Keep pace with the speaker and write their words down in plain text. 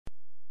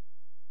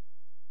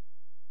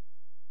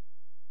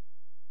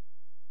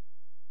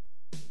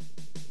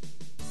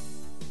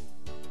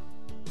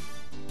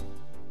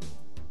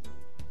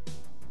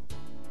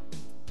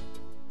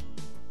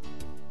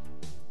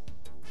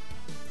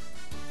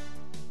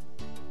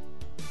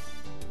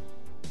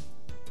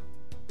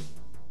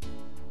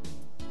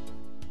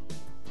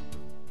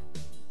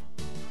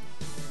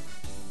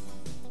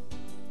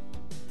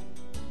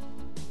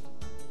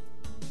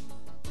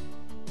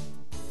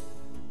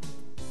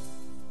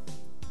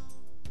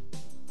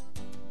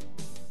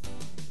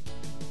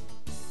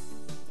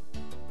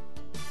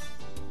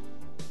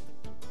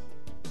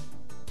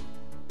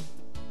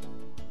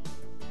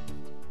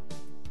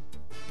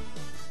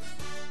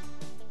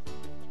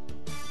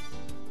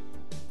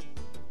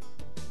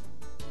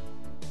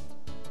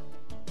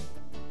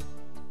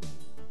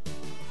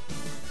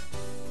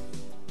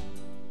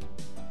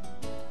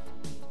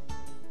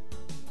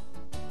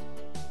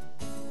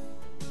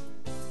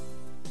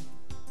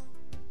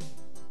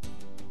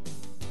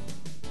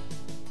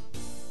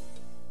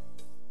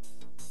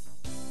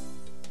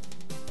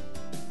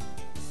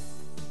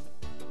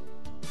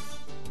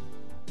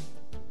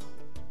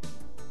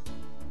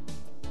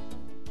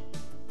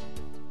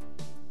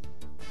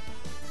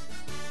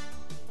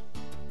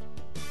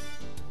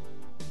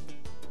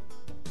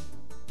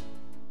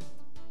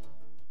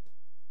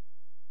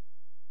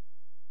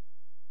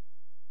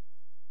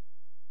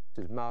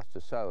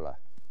Master Solar.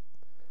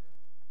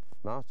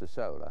 Master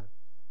Solar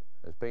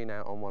has been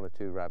out on 1 or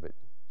 2 rabbit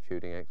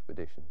shooting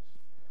expeditions.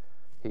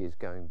 He is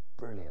going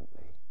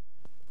brilliantly.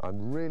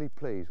 I'm really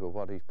pleased with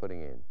what he's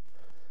putting in.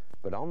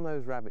 But on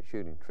those rabbit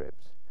shooting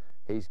trips,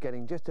 he's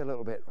getting just a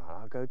little bit,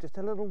 I'll go just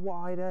a little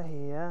wider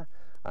here,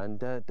 and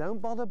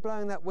don't bother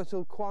blowing that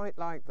whistle quite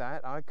like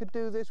that. I could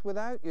do this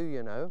without you,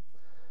 you know.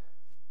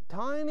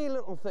 Tiny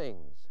little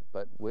things,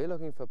 but we're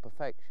looking for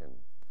perfection,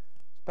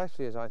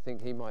 especially as I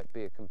think he might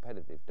be a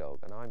competitive dog,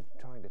 and I'm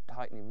trying to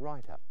tighten him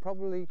right up,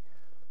 probably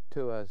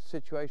to a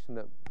situation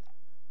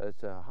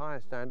that's a higher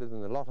standard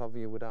than a lot of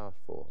you would ask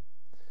for.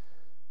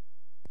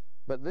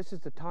 But this is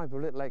the type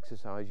of little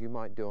exercise you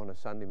might do on a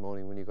Sunday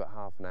morning when you've got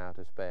half an hour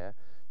to spare.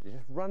 You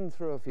just run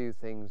through a few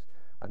things,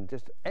 and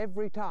just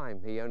every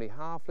time he only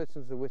half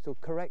listens to the whistle,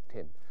 correct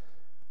him.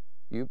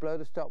 You blow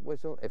the stop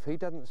whistle. If he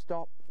doesn't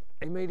stop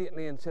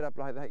immediately and sit up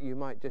like that, you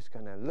might just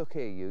kind of look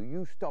here,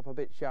 you stop a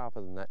bit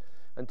sharper than that,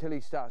 until he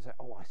starts to say,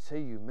 oh, I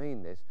see you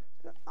mean this.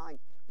 Like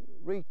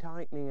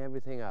retightening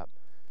everything up,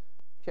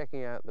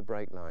 checking out the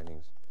brake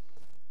linings.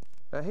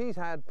 Now he's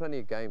had plenty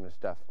of game and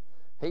stuff.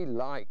 He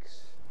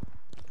likes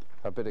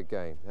a bit of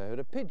game. Now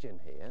the pigeon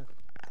here,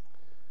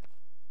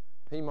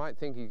 he might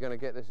think you're going to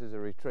get this as a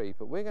retrieve,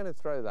 but we're going to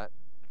throw that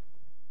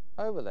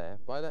over there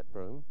by that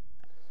broom,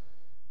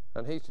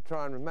 and he's to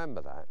try and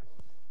remember that.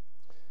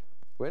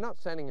 We're not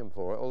sending him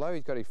for it, although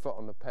he's got his foot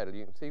on the pedal.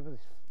 You can see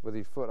with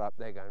his foot up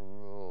there going,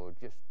 oh,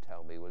 just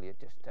tell me, will you,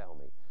 just tell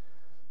me.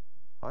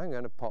 I'm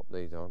going to pop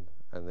these on,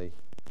 and the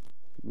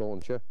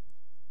launcher,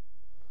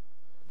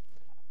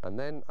 and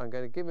then I'm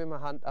going to give him a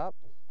hunt up.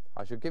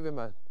 I shall give him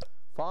a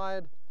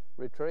fired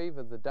retrieve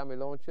of the dummy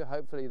launcher,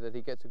 hopefully that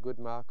he gets a good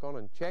mark on,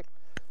 and check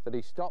that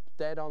he stops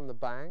dead on the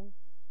bang.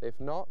 If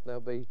not, there'll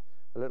be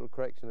a little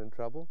correction and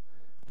trouble.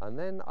 And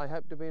then I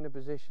hope to be in a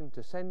position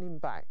to send him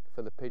back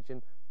for the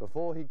pigeon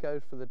before he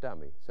goes for the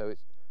dummy. So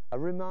it's a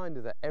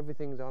reminder that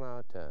everything's on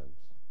our terms.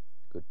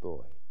 Good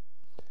boy.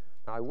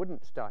 Now I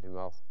wouldn't start him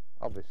off,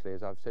 obviously,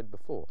 as I've said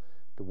before,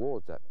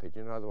 towards that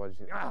pigeon, otherwise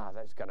you think, ah,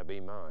 that's going to be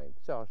mine.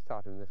 So I'll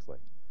start him this way.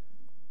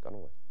 Gone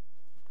away.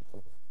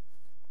 Gone away.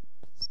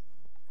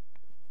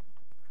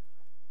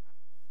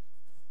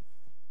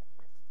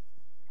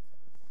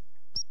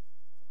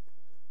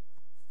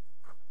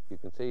 You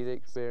can see the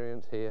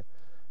experience here,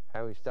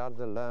 how he started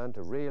to learn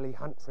to really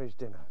hunt for his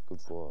dinner. Good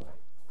boy.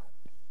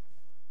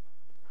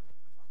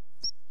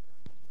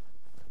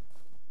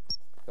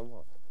 Come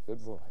on,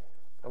 good boy.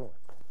 Come on.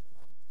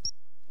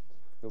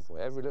 Good boy.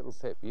 Every little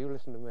pip, you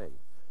listen to me.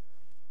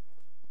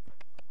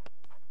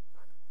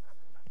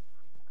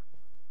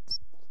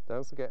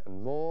 Don't forget,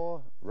 and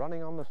more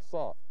running on the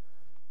spot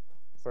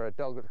for a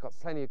dog that's got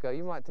plenty of go.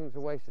 You might think it's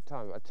a waste of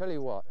time, but I tell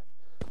you what,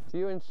 if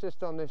you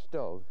insist on this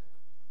dog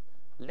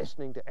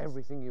listening to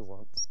everything you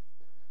want,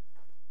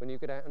 when you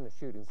get out in the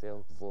shooting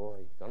field, boy,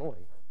 gone away.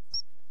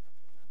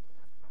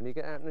 When you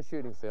get out in the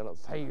shooting field,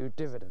 it'll pay you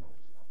dividends.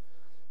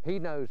 He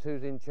knows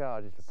who's in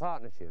charge. It's a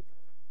partnership.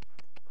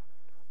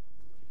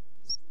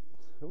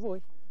 Good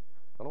boy,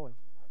 gone away.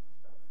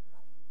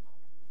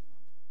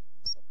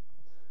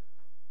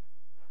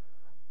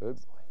 Good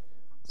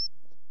boy.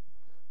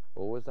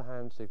 Always the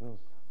hand signal.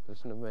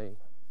 Listen to me.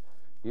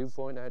 You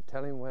point out,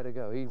 tell him where to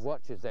go. He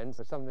watches then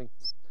for something.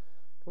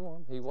 Come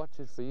on, he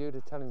watches for you to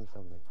tell him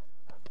something.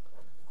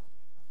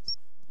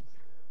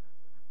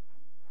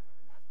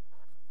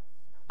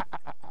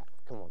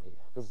 Come on here,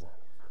 good boy.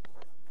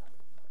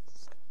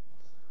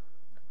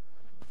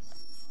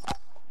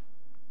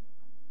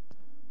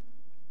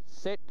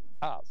 Sit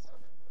up.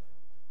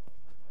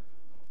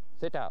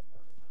 Sit up.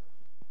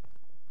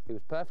 He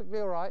was perfectly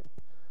all right.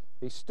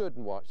 He stood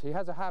and watched. He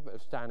has a habit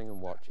of standing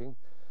and watching,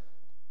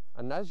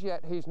 and as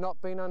yet he's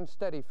not been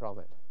unsteady from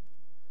it.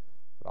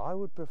 But I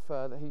would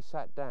prefer that he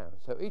sat down.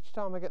 So each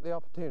time I get the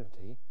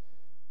opportunity,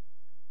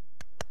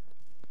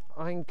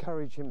 I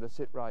encourage him to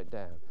sit right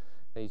down.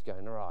 And he's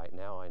going, all right,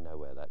 now I know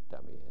where that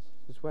dummy is.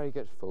 This is where he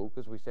gets full,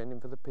 because we send him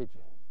for the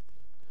pigeon.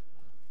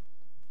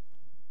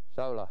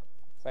 Solar,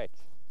 fetch.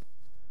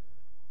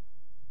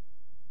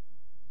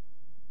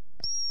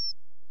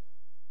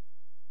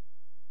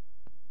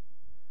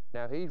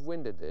 Now he's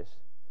winded this,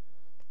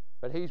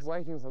 but he's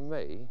waiting for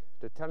me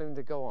to tell him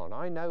to go on.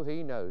 I know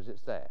he knows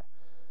it's there.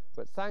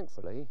 But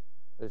thankfully,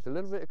 there's a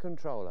little bit of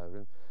control over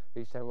him.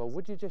 He's saying, well,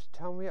 would you just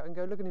tell me? I can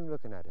go, look at him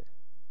looking at it.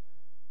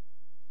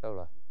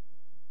 Solar.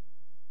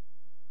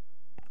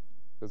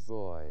 Good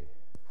boy.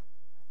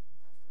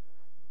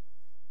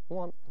 Come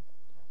on.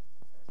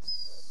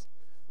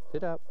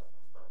 Sit up.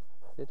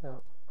 Sit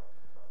up.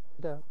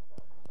 Sit up.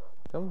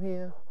 Come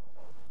here.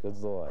 Good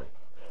boy.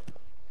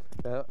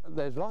 Now,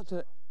 there's lots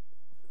of,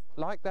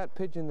 like that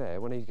pigeon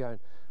there, when he's going,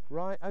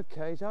 right,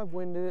 okay, so I've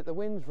winded it, the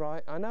wind's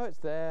right, I know it's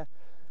there.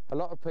 A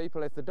lot of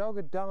people, if the dog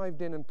had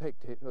dived in and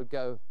picked it, would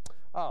go,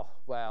 oh,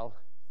 well,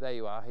 there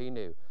you are, he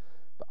knew.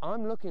 But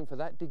I'm looking for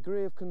that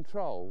degree of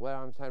control where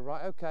I'm saying,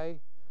 right, okay,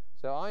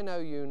 so I know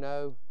you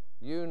know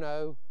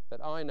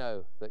that I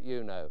know that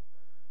you know.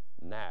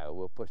 Now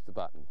we'll push the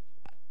button.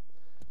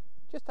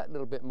 Just that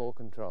little bit more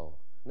control.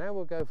 Now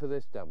we'll go for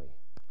this dummy.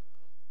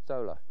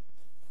 Solar.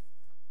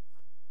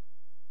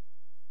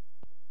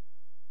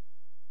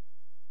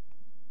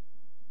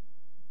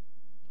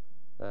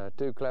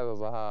 Too clever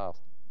for half.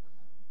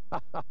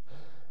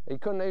 He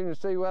couldn't even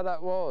see where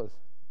that was.